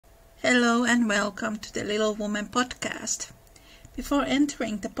Hello and welcome to the Little Woman podcast. Before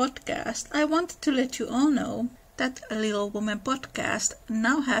entering the podcast, I wanted to let you all know that Little Woman podcast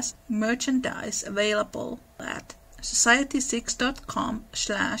now has merchandise available at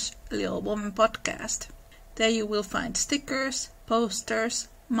society6.com/littlewomanpodcast. There you will find stickers, posters,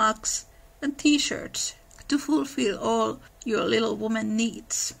 mugs, and t-shirts to fulfill all your Little Woman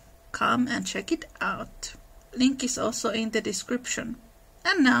needs. Come and check it out. Link is also in the description.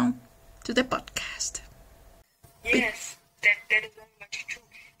 And now, to the podcast. Yes, that is very much true.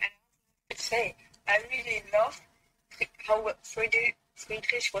 And I have to say, I really love how Friedrich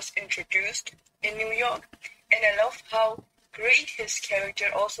was introduced in New York. And I love how great his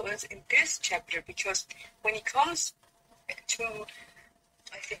character also is in this chapter, because when he comes to,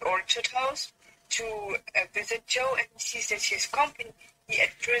 I think, Orchard House to visit Jo and he sees that she's company, he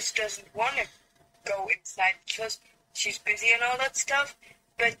at first doesn't want to go inside because she's busy and all that stuff.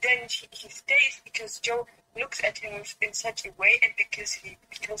 But then he stays because Jo looks at him in such a way, and because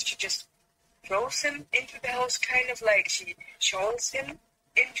she just throws him into the house, kind of like she shows him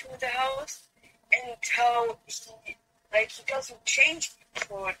into the house, and how he doesn't change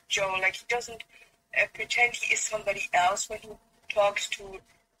for Jo, like he doesn't pretend he is somebody else when he talks to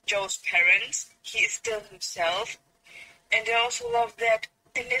Jo's parents. He is still himself. And I also love that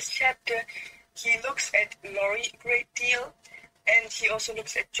in this chapter he looks at Laurie a great deal. And he also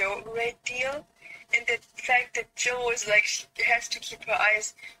looks at Jo a great deal. And the fact that Jo is like, she has to keep her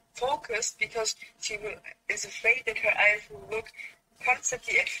eyes focused because she is afraid that her eyes will look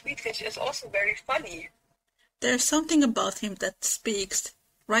constantly at Friedrich is also very funny. There's something about him that speaks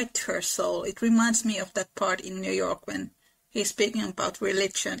right to her soul. It reminds me of that part in New York when he's speaking about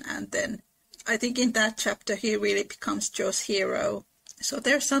religion, and then I think in that chapter he really becomes Jo's hero. So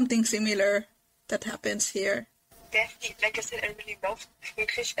there's something similar that happens here. Definitely, like I said, I really love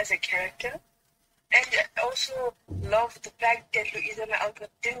Friedrich as a character. And I also love the fact that Louisa May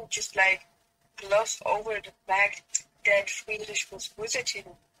Alcott didn't just gloss over the fact that Friedrich was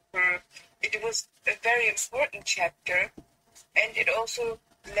visiting her. It was a very important chapter, and it also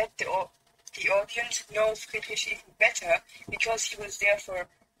let the audience know Friedrich even better because he was there for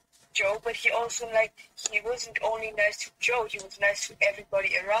Jo, but he also he wasn't only nice to Jo, he was nice to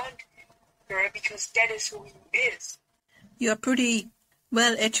everybody around her because that is who he is. You are pretty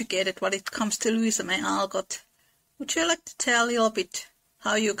well educated when it comes to Louisa May Alcott. Would you like to tell a little bit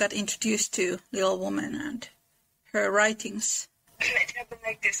how you got introduced to Little Woman and her writings? It happened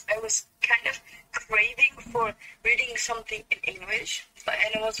like this. I was kind of craving for reading something in English,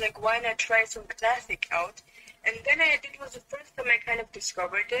 and I was like, why not try some classic out? And then it was the first time I kind of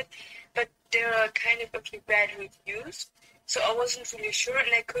discovered it, but there are kind of a few bad reviews, so I wasn't really sure,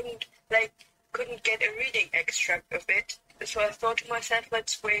 and I couldn't get a reading extract of it. So I thought to myself,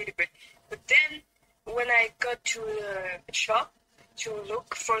 let's wait a bit. But then, when I got to the shop to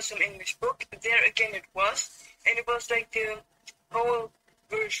look for some English book, there again it was, and it was like the whole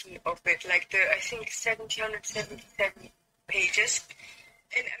version of it, like I think 777 pages,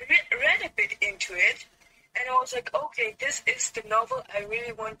 and I read a bit into it, and I was like, okay, this is the novel I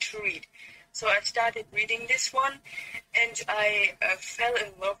really want to read. So I started reading this one, and I fell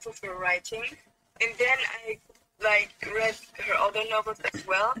in love with her writing, and then I read her other novels as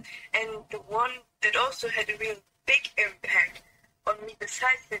well, and the one that also had a real big impact on me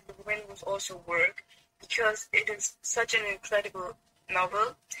besides that the women was also work, because it is such an incredible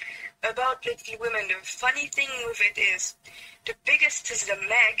novel about Little Women. The funny thing with it is, the biggest is the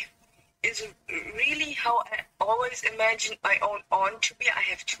Meg, is really how I always imagined my own aunt to be. I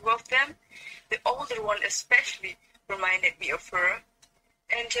have two of them. The older one especially reminded me of her.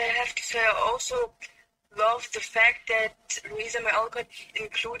 And I have to say, I also love the fact that Louisa May Alcott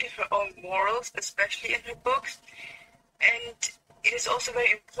included her own morals, especially in her books. And it is also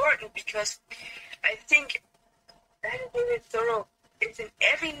very important because I think David Thoreau is in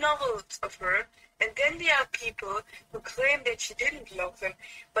every novel of her, and then there are people who claim that she didn't love him,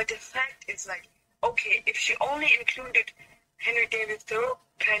 but the fact is okay, if she only included Henry David Thoreau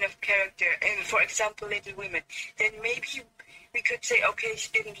kind of character in, for example, Little Women, then maybe we could say, okay,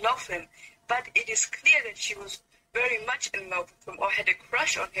 she didn't love him, but it is clear that she was very much in love with him or had a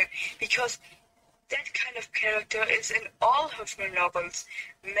crush on him, because that kind of character is in all of her novels.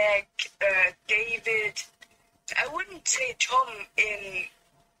 Meg, David, I wouldn't say Tom in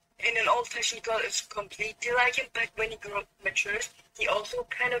an old-fashioned girl is completely like him, but when he matures, he also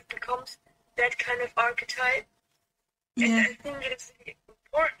kind of becomes that kind of archetype. Yeah. And I think it is really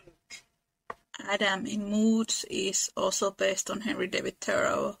important. Adam in Moods is also based on Henry David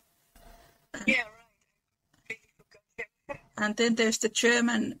Thoreau. Yeah, right. I completely forgot him. And then there's the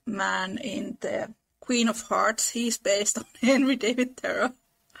German man in the Queen of Hearts. He's based on Henry David Thoreau.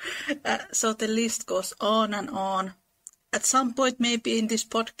 So the list goes on and on. At some point, maybe in this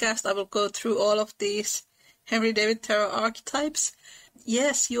podcast, I will go through all of these Henry David Thoreau archetypes.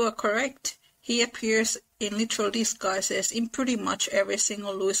 Yes, you are correct. He appears in literal disguises in pretty much every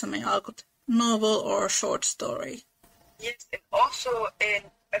single Louisa May Alcott novel or short story. Yes, and also in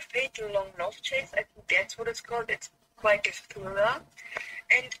A Fatal Long Love Chase, I think that's what it's called. It's quite a thriller.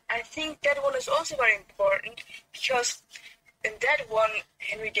 And I think that one is also very important because in that one,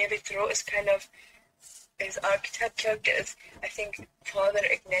 Henry David Thoreau is kind of, his archetype character is, I think, Father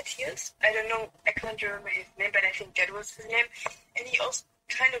Ignatius. I don't know, I can't remember his name, but I think that was his name. And he also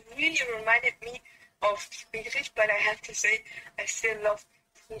kind of really reminded me of Friedrich, but I have to say, I still love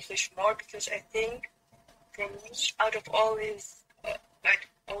Friedrich more because I think, for me, out of all the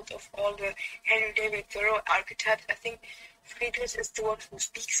Henry David Thoreau archetypes, I think Friedrich is the one who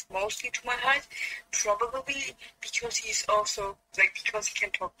speaks mostly to my heart, probably because because he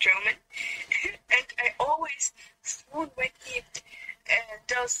can talk German. And I always swoon when he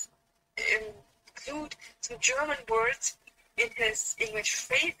does include some German words in his English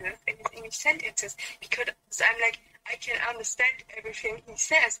phrases, in his English sentences, because I'm like, I can understand everything he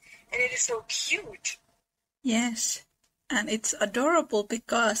says, and it is so cute. Yes. And it's adorable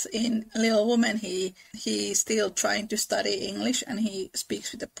because in Little Woman he's still trying to study English and he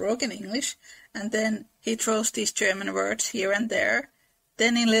speaks with a broken English. And then he throws these German words here and there.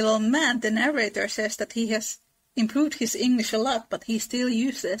 Then in Little Man, the narrator says that he has improved his English a lot, but he still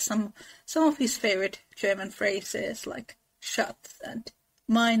uses some of his favorite German phrases like Schatz and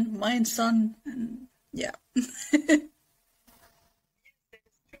mein Son, and yeah.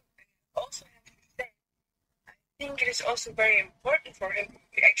 Also, I think it is also very important for him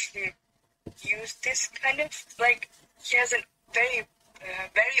to actually use this kind of, he has a very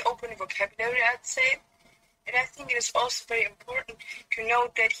open vocabulary, I'd say. And I think it is also very important to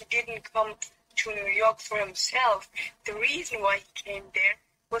note that he didn't come to New York for himself. The reason why he came there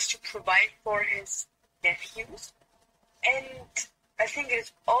was to provide for his nephews. And I think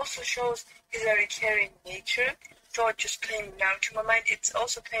it also shows his very caring nature. So it just came now to my mind. It's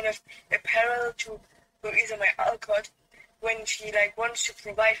also kind of a parallel to Louisa May Alcott when she wants to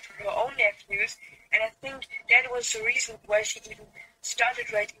provide for her own nephews, and I think that was the reason why she even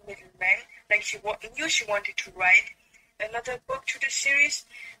started writing Little Men. She knew she wanted to write another book to the series,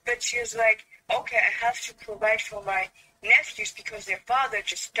 but she was like, okay, I have to provide for my nephews because their father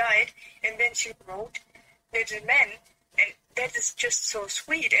just died, and then she wrote Little Men, and that is just so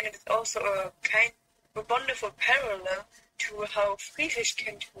sweet, and it's also a wonderful parallel to how Friedrich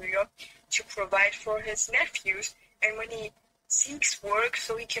came to New York to provide for his nephews, and when he seeks work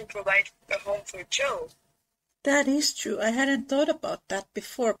so he can provide a home for Joe. That is true. I hadn't thought about that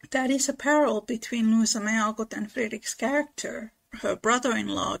before. That is a parallel between Louisa May Alcott and Friedrich's character. Her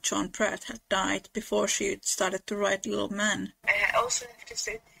brother-in-law, John Pratt, had died before she started to write Little Man. I also have to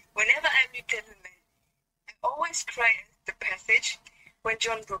say, whenever I read Little Man, I always cry at the passage when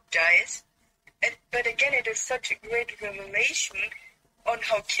John Brooke dies. But again, it is such a great revelation on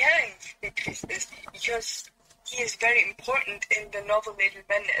how caring Friedrich is, because he is very important in the novel Little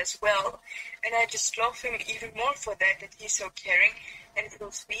Men as well. And I just love him even more for that he's so caring and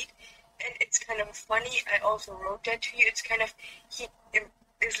so sweet. And it's kind of funny, I also wrote that to you, it's kind of, he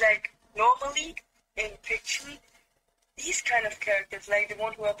is normally in fiction, these kind of characters, the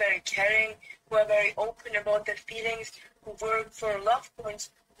one who are very caring, who are very open about their feelings, who work for loved ones,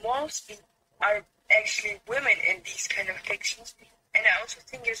 mostly are actually women in these kind of fictions. And I also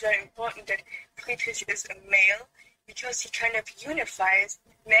think it's very important that Friedrich is a male because he kind of unifies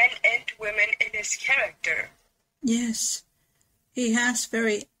men and women in his character. Yes, he has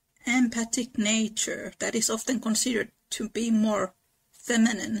very empathic nature that is often considered to be more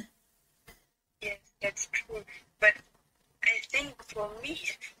feminine. Yes, that's true. But I think for me,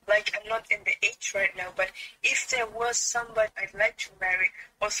 I'm not in the age right now, but if there was somebody I'd like to marry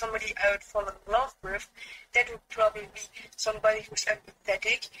or somebody I would fall in love with, that would probably be somebody who's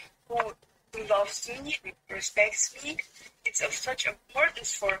empathetic, who loves me, respects me. It's of such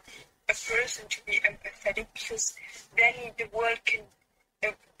importance for a person to be empathetic because then the world can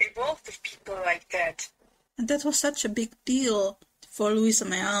evolve with people like that. And that was such a big deal for Louisa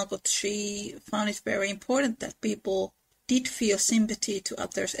May Alcott. She found it very important that people did feel sympathy to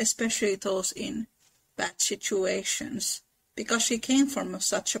others, especially those in bad situations, because she came from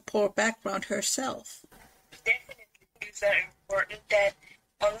such a poor background herself. Definitely, it's very important that,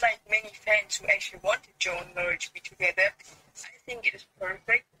 unlike many fans who actually wanted Joe and Laurie to be together, I think it is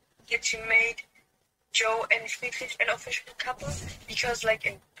perfect that she made Joe and Friedrich an official couple, because like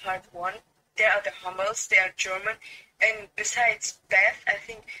in part 1, they are the Hummels, they are German, and besides Beth, I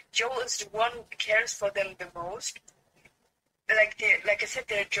think Joe is the one who cares for them the most. Like I said,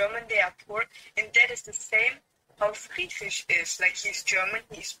 they're German, they are poor, and that is the same how Friedrich is. Like, he's German,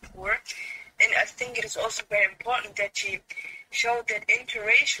 he's poor, and I think it is also very important that she showed that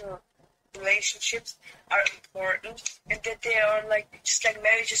interracial relationships are important, and that they are like just like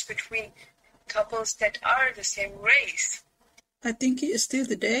marriages between couples that are the same race. I think still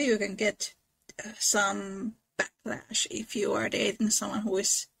today you can get some backlash if you are dating someone who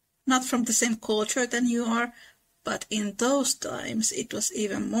is not from the same culture than you are, but in those times it was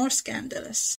even more scandalous.